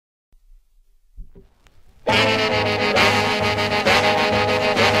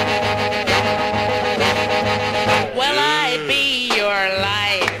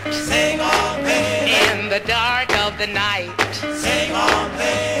the night. Sing on,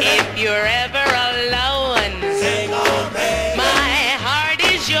 baby. If you're ever alone, Sing on, baby. my heart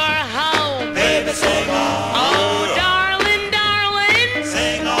is your home. Baby, sing on. Oh, darling, darling,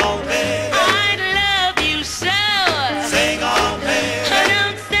 Sing on, baby. I love you so. Sing on, baby.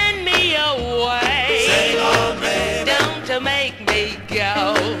 Don't send me away. Sing on, baby. Don't make me go.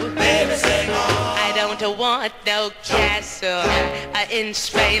 Baby, sing on. I don't want no castle in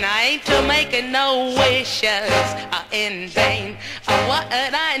Spain. I ain't to making no wishes in vain. What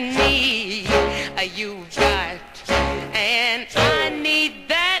I need, you got, and I need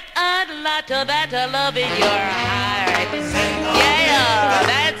that a lot of that love in your heart. Yeah,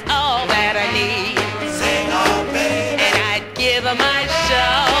 that's all that I need. Sing on, baby. And I'd give my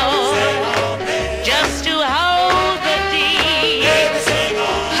soul Sing on, baby. just to hold the deed. Baby, sing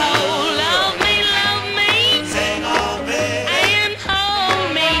on. Oh, love me, Sing on, baby. and hold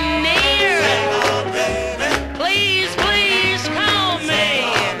me near. Sing on, baby. Please, please call me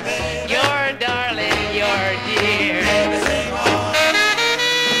your darling, your dear. Baby, sing on.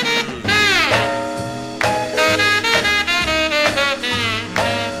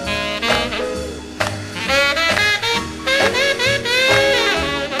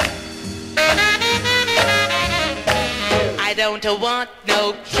 I don't want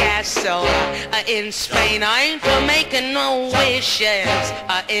no castle in Spain. I ain't for making no wishes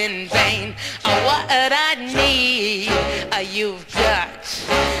in vain. What I need, you've got,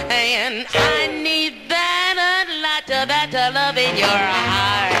 and I need that a lot of that love in your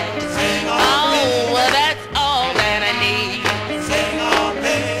heart.